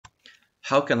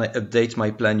how can I update my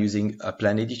plan using a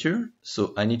plan editor?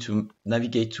 So I need to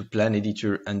navigate to plan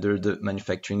editor under the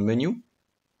manufacturing menu.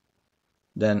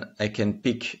 Then I can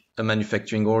pick a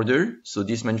manufacturing order. So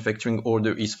this manufacturing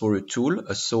order is for a tool,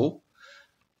 a saw.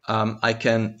 I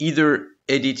can either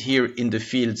edit here in the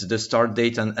fields the start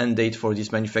date and end date for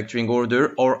this manufacturing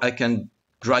order, or I can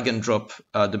drag and drop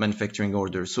the manufacturing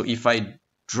order. So if I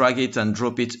drag it and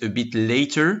drop it a bit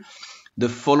later, the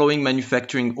following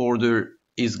manufacturing order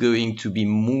is going to be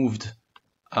moved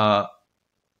a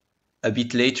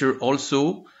bit later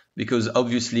also, because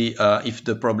obviously if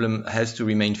the problem has to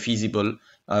remain feasible,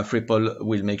 frePPLe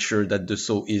will make sure that the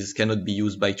saw cannot be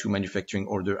used by two manufacturing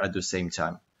orders at the same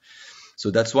time. So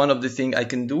that's one of the things I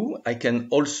can do. I can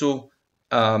also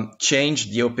change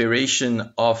the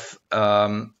operation of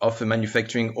a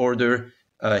manufacturing order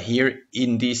here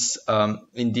in this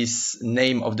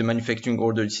name of the manufacturing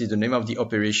order. This is the name of the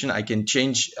operation. I can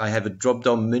change. I have a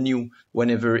drop-down menu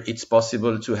whenever it's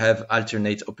possible to have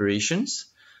alternate operations,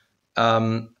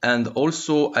 and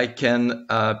also I can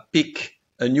pick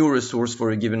a new resource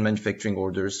for a given manufacturing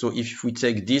order. So if we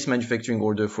take this manufacturing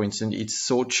order, for instance, it's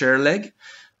saw chair leg.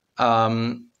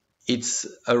 It's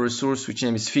a resource which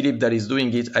name is Philip that is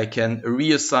doing it. I can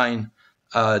reassign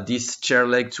this chair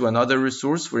leg to another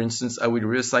resource. For instance, I will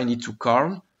reassign it to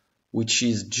Carl, which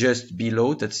is just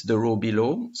below. That's the row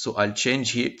below. So I'll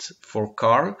change it for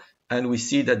Carl, and we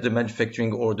see that the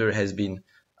manufacturing order has been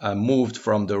moved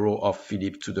from the row of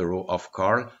Philip to the row of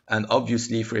Carl. And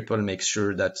obviously,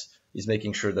 frePPLe is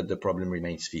making sure that the problem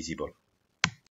remains feasible.